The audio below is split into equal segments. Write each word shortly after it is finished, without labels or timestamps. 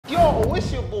Yo,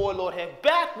 it's your boy Lord Heck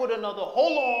back with another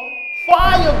hold on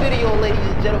fire video, ladies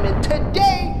and gentlemen.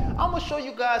 Today, I'm gonna show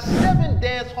you guys 7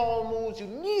 dance hall moves you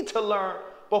need to learn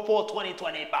before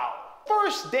 2025.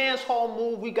 First dance hall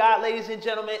move we got, ladies and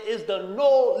gentlemen, is the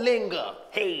no linger.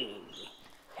 Hey,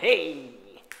 hey,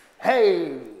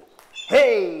 hey,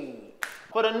 hey.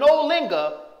 For the no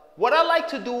linger, what I like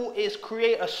to do is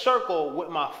create a circle with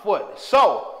my foot.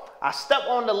 So I step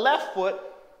on the left foot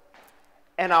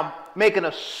and I'm making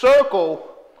a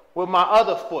circle with my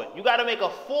other foot. You got to make a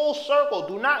full circle.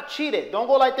 Do not cheat it. Don't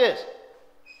go like this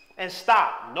and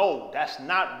stop. No, that's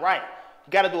not right.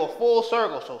 You got to do a full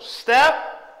circle. So step,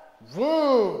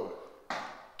 boom.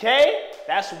 Okay,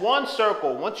 that's one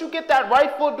circle. Once you get that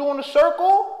right foot doing the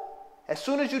circle, as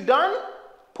soon as you're done,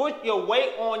 put your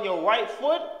weight on your right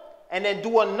foot and then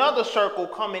do another circle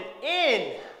coming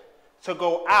in to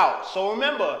go out. So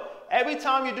remember, every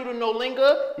time you do the no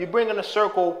linger, you're bringing the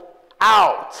circle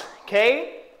out,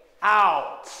 okay?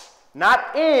 Out.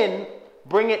 Not in,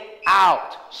 bring it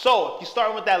out. So if you're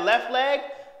starting with that left leg,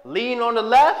 lean on the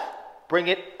left, bring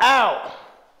it out.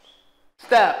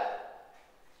 Step,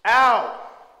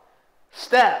 out,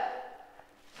 step,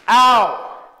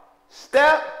 out,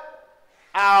 step,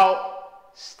 out,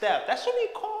 step. That should be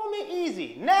calm and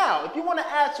easy. Now, if you want to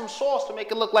add some sauce to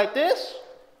make it look like this,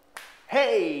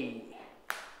 hey,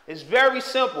 it's very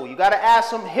simple. You got to add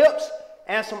some hips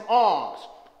and some arms.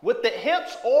 With the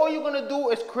hips, all you're going to do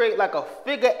is create like a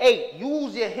figure 8.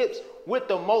 Use your hips with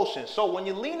the motion. So when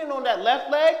you're leaning on that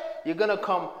left leg, you're going to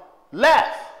come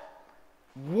left.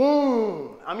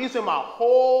 Boom. I'm using my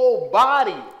whole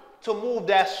body to move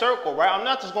that circle, right? I'm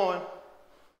not just going.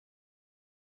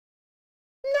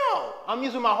 No, I'm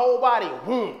using my whole body.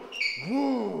 Boom,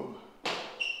 boom,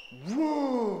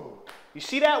 boom. You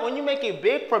see that? When you make it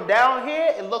big from down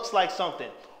here, it looks like something.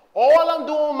 All I'm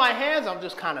doing with my hands, I'm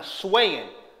just kind of swaying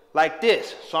like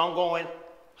this. So I'm going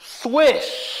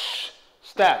swish,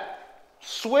 step,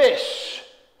 swish,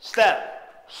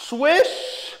 step,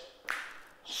 swish,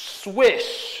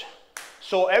 swish.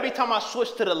 So every time I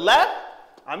switch to the left,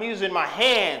 I'm using my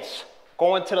hands.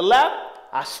 Going to the left,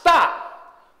 I stop.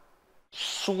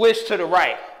 Switch to the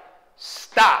right,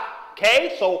 stop.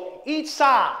 Okay? So each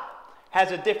side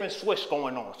has a different switch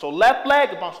going on. So left leg,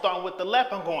 if I'm starting with the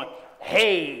left, I'm going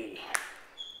hey,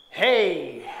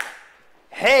 hey,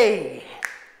 hey,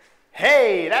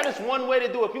 hey. That is one way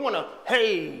to do it. If you want to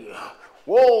hey,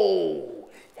 whoa,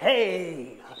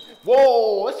 hey,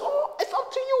 whoa, it's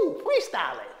up to you.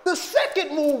 Freestyle it. The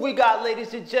second move we got,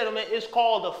 ladies and gentlemen, is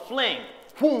called the fling.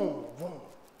 Boom, boom,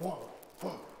 boom,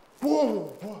 boom, boom,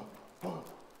 boom, boom,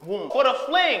 boom. For the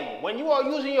fling, when you are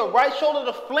using your right shoulder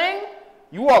to fling,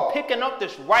 you are picking up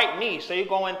this right knee. So you're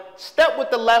going step with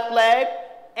the left leg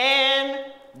and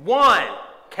 1.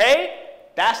 Okay?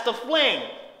 That's the fling.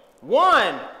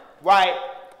 1, right,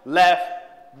 left,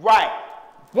 right.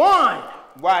 1,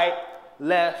 right,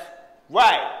 left,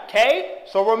 right. Okay?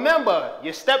 So remember,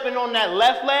 you're stepping on that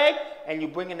left leg and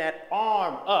you're bringing that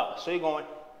arm up. So you're going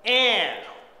and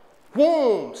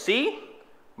boom. See?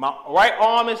 My right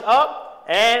arm is up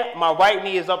and my right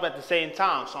knee is up at the same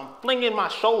time. So I'm flinging my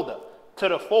shoulder to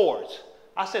the forwards.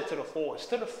 I said to the forwards,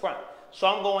 to the front. So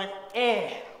I'm going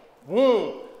and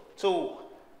 1, 2,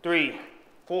 3,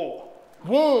 4.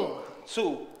 1,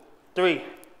 2, 3,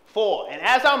 4. And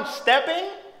as I'm stepping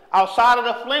outside of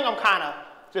the fling, I'm kind of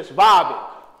just bobbing.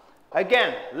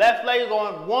 Again, left leg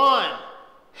going 1,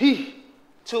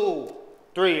 2,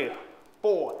 3,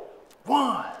 4.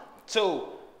 1, 2,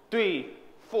 3,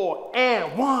 4.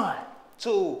 And 1,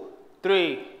 2,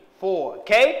 3, 4.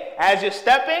 Okay? As you're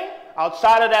stepping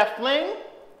outside of that fling,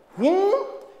 boom,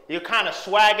 you're kind of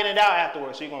swagging it out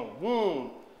afterwards. So you're going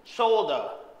boom, shoulder,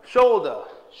 shoulder,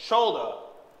 shoulder,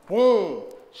 boom,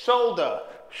 shoulder,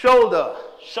 shoulder,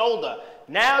 shoulder.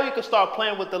 Now you can start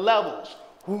playing with the levels.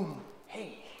 Boom,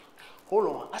 hey, hold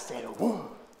on, I said boom,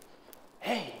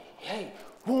 hey, hey,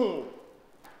 boom.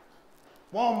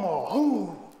 One more,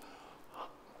 boom,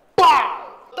 bow.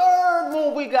 Third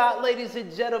move we got, ladies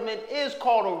and gentlemen, is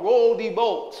called a roll the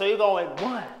boat. So you're going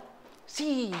 1,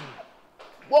 see,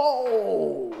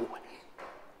 whoa.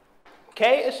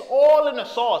 Okay, it's all in the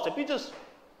sauce. If you just,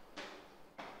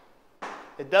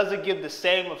 it doesn't give the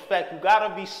same effect. You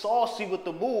gotta be saucy with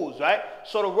the moves, right?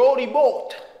 So the roll the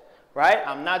boat, right?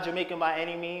 I'm not Jamaican by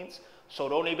any means, so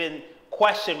don't even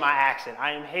question my accent.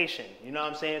 I am Haitian, you know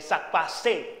what I'm saying? Sac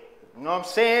passe. You know what I'm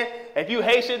saying? If you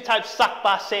Haitian, type sac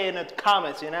passe in the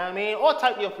comments, you know what I mean? Or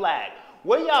type your flag.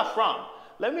 Where y'all from?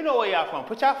 Let me know where y'all from.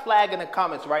 Put your flag in the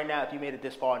comments right now if you made it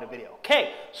this far in the video.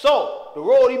 Okay, so the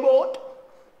roll the boat,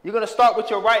 you're going to start with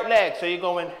your right leg. So you're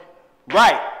going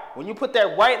right, when you put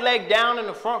that right leg down in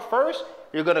the front first,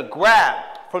 you're gonna grab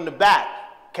from the back,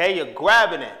 okay? You're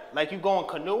grabbing it like you're going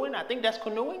canoeing. I think that's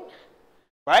canoeing,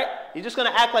 right? You're just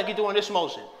gonna act like you're doing this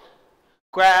motion.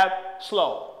 Grab,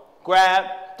 slow, grab,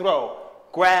 throw,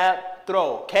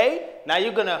 okay? Now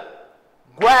you're gonna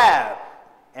grab,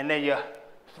 and then you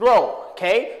throw,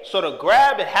 okay? So the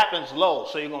grab, it happens low.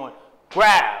 So you're going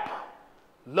grab,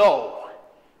 low,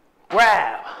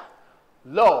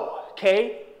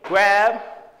 okay? Grab,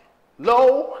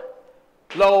 low,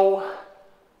 throw,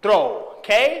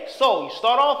 okay? So you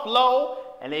start off low,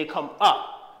 and then you come up,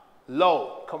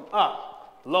 low, come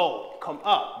up, low, come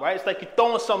up, right? It's like you're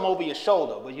throwing something over your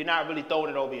shoulder, but you're not really throwing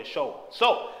it over your shoulder.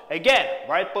 So again,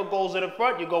 right foot goes in the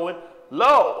front, you're going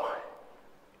low,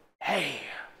 hey,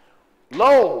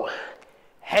 low,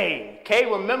 hey, okay?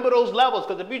 Remember those levels,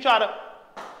 because if you try to,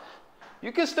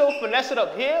 you can still finesse it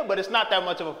up here, but it's not that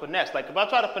much of a finesse. Like if I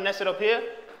try to finesse it up here,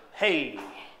 hey,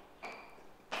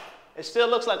 it still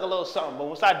looks like a little something, but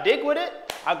once I dig with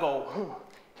it, I go,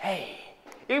 hey.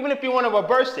 Even if you want to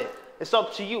reverse it, it's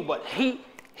up to you, but he,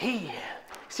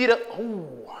 see the,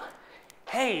 ooh,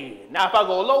 hey. Now if I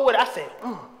go low with it, I say,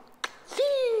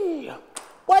 see,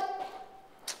 what?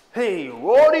 Hey,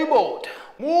 Roddy boat.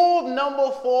 Move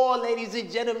number 4, ladies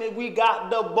and gentlemen, we got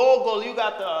the bogle. You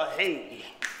got the hey,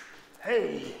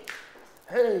 hey,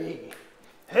 hey,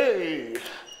 hey.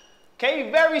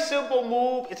 Okay, very simple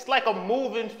move. It's like a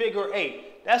moving figure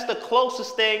 8. That's the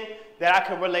closest thing that I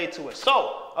can relate to it.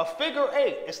 So a figure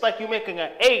 8, it's like you're making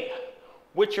an 8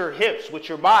 with your hips, with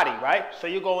your body, right? So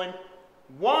you're going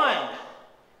 1,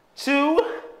 2,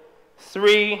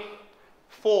 3,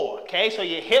 4. Okay, so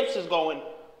your hips is going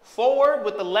forward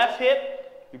with the left hip.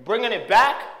 You're bringing it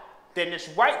back, then this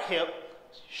right hip,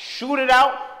 shoot it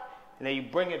out, and then you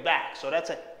bring it back. So that's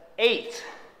an 8.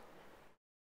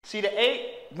 See the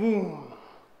 8? Boom.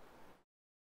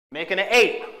 Making an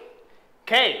 8.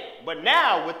 Okay, but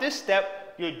now with this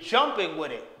step, you're jumping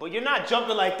with it, but you're not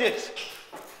jumping like this.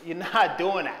 You're not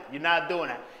doing that. You're not doing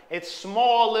that. It's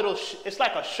small little, it's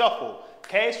like a shuffle.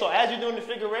 Okay, so as you're doing the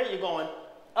figure 8, you're going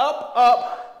up,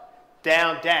 up,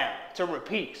 down, down to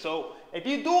repeat. So if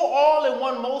you do all in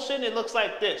one motion, it looks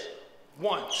like this.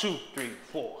 1, 2, 3,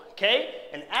 4. Okay?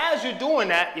 And as you're doing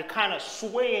that, you're kind of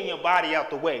swaying your body out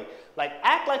the way. Like,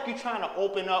 act like you're trying to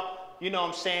open up, you know what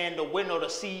I'm saying, the window to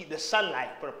see the sunlight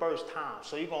for the first time.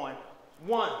 So you're going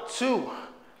 1, 2,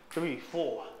 3,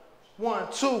 4.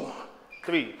 1, 2,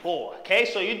 3, 4. Okay?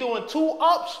 So you're doing 2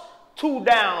 ups, 2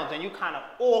 downs, and you kind of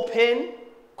open,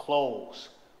 close.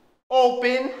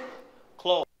 Open,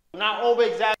 close. Not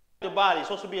over-exaggerate the body. It's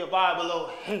supposed to be a vibe, a little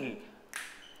hey,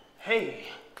 hey,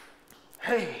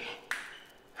 hey,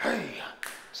 hey.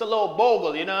 It's a little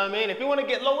bogle, you know what I mean? If you want to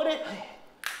get low with it,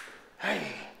 hey,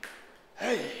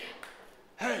 hey,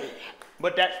 hey.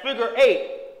 But that figure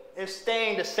 8 is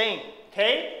staying the same,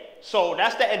 okay? So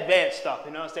that's the advanced stuff,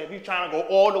 you know what I'm saying? If you're trying to go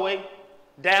all the way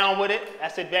down with it,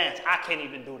 that's advanced. I can't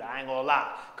even do that, I ain't gonna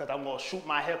lie, because I'm gonna shoot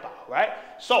my hip out, right?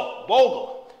 So,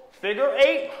 bogle, figure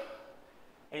 8,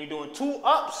 and you're doing 2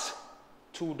 ups,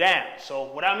 2 downs. So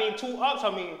what I mean 2 ups,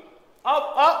 I mean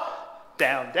up, up,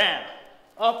 down, down.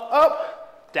 Up,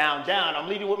 up, down, down. I'm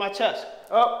leading with my chest.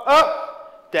 Up,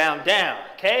 up, down, down.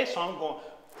 Okay, so I'm going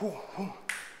whoo, whoo,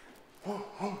 whoo,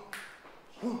 whoo,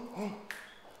 whoo, whoo,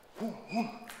 whoo, whoo.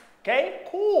 Okay,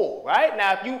 cool, right?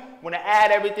 Now if you want to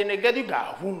add everything together, you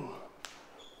got whoo,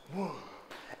 whoo,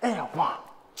 and 1,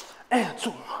 and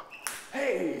 2.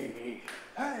 Hey,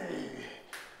 hey,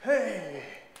 hey.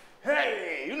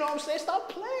 Hey, you know what I'm saying? Stop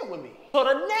playing with me. So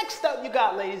the next step you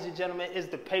got, ladies and gentlemen, is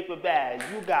the paper bag.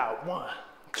 You got 1,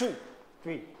 2,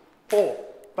 3, 4,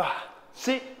 5,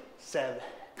 6, 7,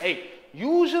 8.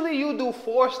 Usually you do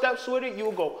 4 steps with it.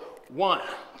 You'll go 1,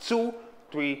 2,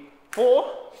 3,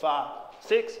 4, 5,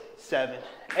 6, 7,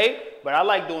 8. But I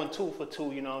like doing 2 for 2,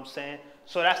 you know what I'm saying?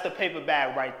 So that's the paper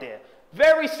bag right there.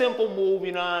 Very simple move,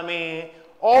 you know what I mean?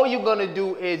 All you're gonna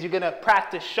do is you're gonna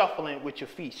practice shuffling with your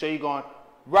feet. So you're going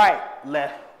right,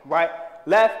 left,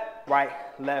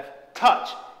 touch.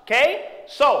 Okay?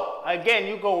 So, again,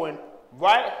 you're going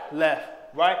right,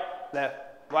 left,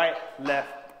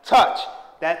 touch.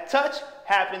 That touch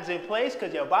happens in place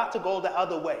because you're about to go the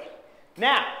other way.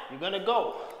 Now, you're going to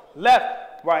go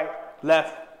left, right,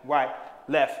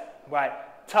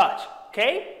 touch.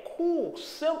 Okay? Cool,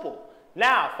 simple.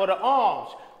 Now, for the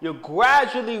arms, you're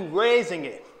gradually raising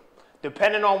it,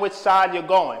 depending on which side you're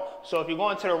going. So if you're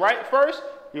going to the right first,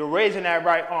 you're raising that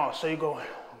right arm. So you're going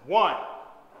 1,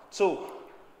 2,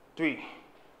 3,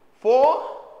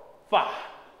 4, 5,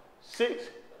 6,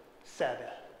 7,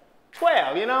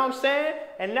 12. You know what I'm saying?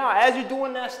 And now as you're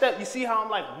doing that step, you see how I'm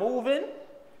like moving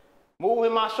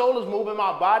Moving my shoulders, moving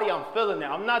my body, I'm feeling it.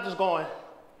 I'm not just going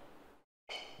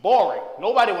boring.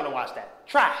 Nobody want to watch that.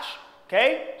 Trash.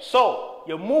 Okay? So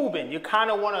you're moving. You kind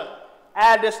of want to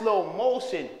add this little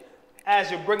motion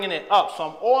as you're bringing it up. So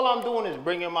all I'm doing is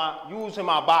using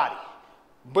my body,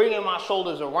 bringing my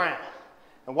shoulders around.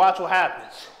 And watch what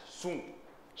happens. Zoom.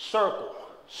 Circle,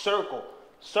 circle,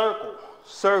 circle,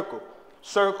 circle,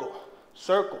 circle,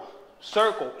 circle,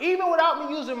 circle. Even without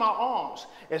me using my arms,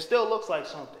 it still looks like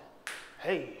something.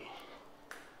 Hey,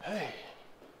 hey,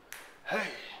 hey.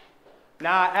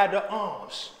 Now I add the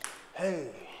arms. Hey,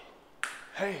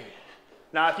 hey.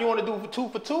 Now if you want to do 2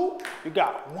 for 2, you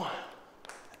got 1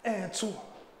 and 2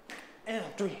 and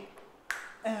 3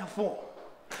 and 4.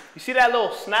 You see that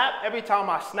little snap? Every time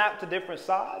I snap to different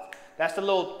sides, that's the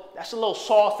little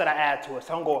sauce that I add to it.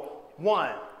 So I'm going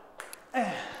 1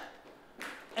 and.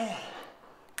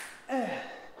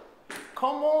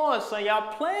 Come on, son,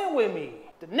 y'all playing with me.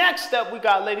 The next step we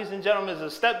got, ladies and gentlemen, is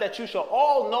a step that you should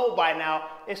all know by now.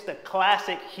 It's the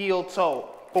classic heel toe.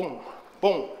 Boom,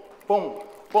 boom, boom,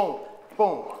 boom,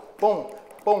 boom, boom,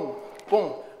 boom,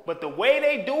 boom. But the way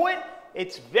they do it,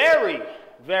 it's very,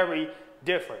 very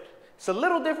different. It's a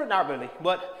little different, not really,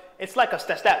 but it's like a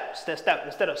step,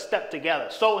 instead of step together.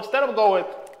 So instead of going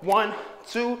 1,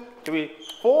 2, 3,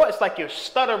 4, it's like you're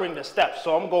stuttering the steps.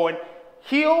 So I'm going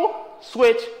heel,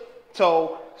 switch,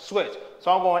 toe, switch. So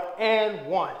I'm going and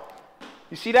 1.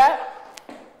 You see that?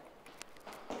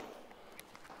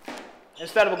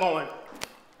 Instead of going,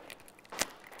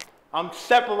 I'm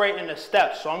separating the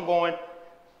steps. So I'm going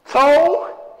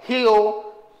toe,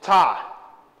 heel, tie.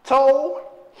 Toe,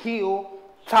 heel,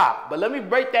 tie. But let me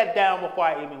break that down before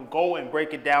I even go and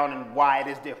break it down and why it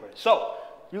is different. So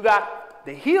you got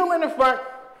the heel in the front,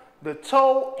 the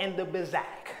toe, and the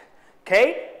bizak.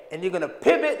 Okay? And you're going to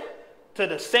pivot to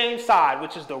the same side,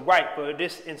 which is the right for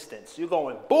this instance. You're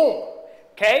going boom,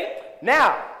 okay?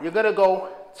 Now, you're gonna go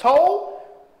toe,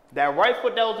 that right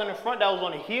foot that was in the front, that was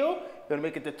on the heel, you're gonna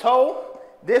make it the toe,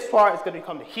 this part is gonna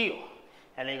become the heel,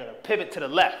 and then you're gonna pivot to the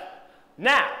left.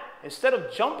 Now, instead of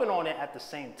jumping on it at the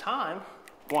same time,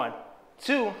 1,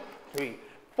 2, 3,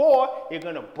 4, you're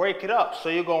gonna break it up. So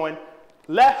you're going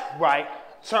left, right,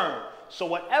 turn. So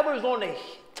whatever's on the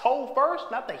toe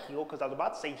first, not the heel, because I was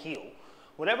about to say heel,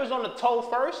 whatever's on the toe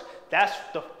first, that's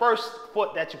the first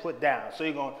foot that you put down. So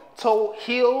you're going toe,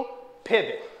 heel,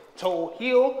 pivot. Toe,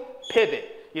 heel,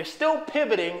 pivot. You're still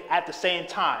pivoting at the same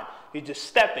time. You're just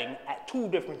stepping at 2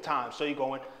 different times. So you're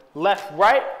going left,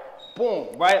 right, boom,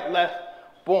 right, left,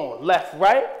 boom, left,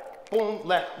 right, boom,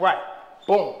 left, right,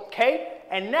 boom, okay?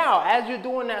 And now, as you're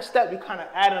doing that step, you're kind of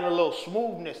adding a little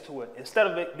smoothness to it. Instead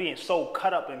of it being so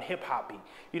cut up and hip-hoppy,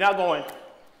 you're not going,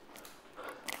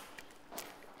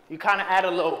 you kind of add a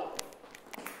little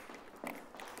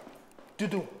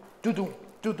do-do, do-do,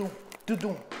 do-do,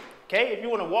 do-do. Okay, if you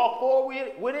want to walk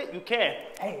forward with it, you can.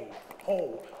 Hey,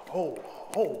 hold, hold,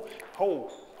 hold,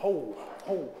 hold, hold,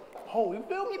 hold, hold. You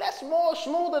feel me? That's more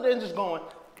smoother than just going.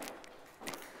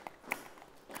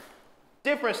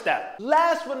 Different step.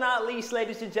 Last but not least,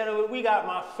 ladies and gentlemen, we got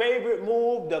my favorite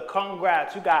move, the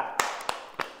congrats. You got,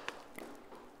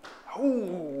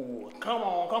 ooh, come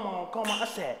on, come on, come on. I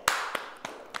said,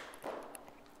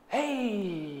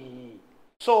 hey.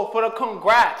 So for the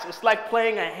congrats, it's like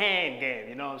playing a hand game,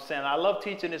 you know what I'm saying? I love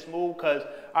teaching this move because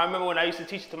I remember when I used to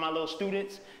teach it to my little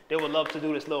students, they would love to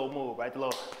do this little move, right?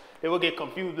 They would get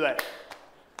confused like,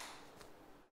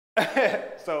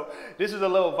 so this is a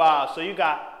little vibe. So you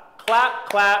got clap,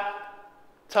 clap,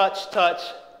 touch, touch,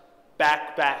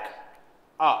 back, back,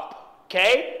 up.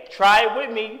 Okay? Try it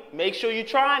with me. Make sure you're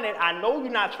trying it. I know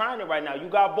you're not trying it right now. You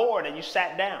got bored and you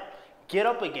sat down. Get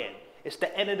up again. It's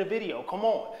the end of the video. Come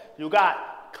on. You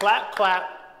got clap, clap,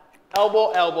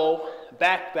 elbow, elbow,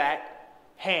 back, back,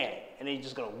 hand. And then you're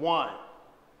just going to 1,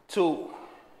 2,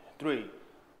 3,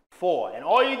 4. And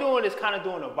all you're doing is kind of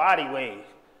doing a body wave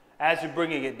as you're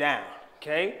bringing it down.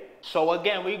 Okay? So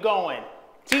again, we're going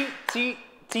T, T,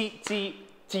 T, T,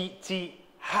 T, T,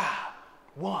 ha.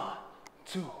 1,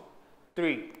 2,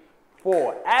 3,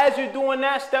 4. As you're doing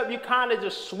that step, you're kind of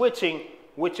just switching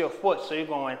with your foot. So you're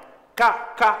going ka,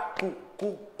 ka, ku,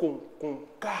 ku, ku, ku,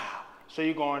 ka. So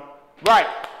you're going right,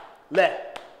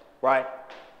 left,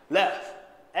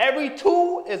 Every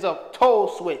 2 is a toe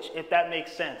switch, if that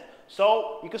makes sense.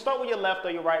 So you can start with your left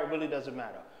or your right, it really doesn't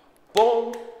matter.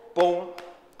 Boom, boom,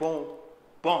 boom,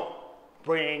 boom.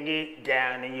 Bring it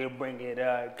down and you bring it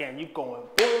up again. You're going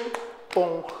boom,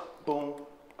 boom, boom,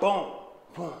 boom,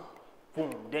 boom,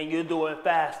 boom. Then you do it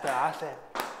faster. I said,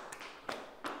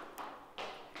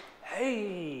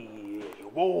 hey,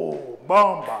 whoa,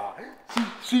 bomba,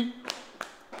 see,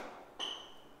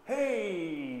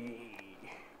 hey,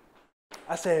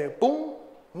 I said boom,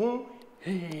 boom,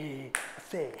 hey. I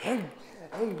said hey,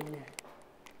 hey.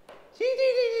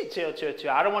 Chill, chill,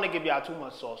 chill. I don't want to give y'all too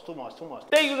much sauce, too much.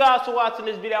 Thank you guys for watching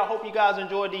this video. I hope you guys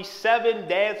enjoyed these 7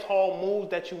 dance hall moves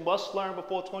that you must learn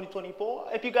before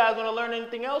 2024. If you guys want to learn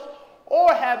anything else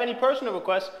or have any personal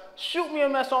requests, shoot me a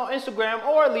message on Instagram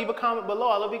or leave a comment below.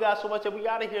 I love you guys so much and we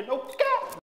out of here. No cap.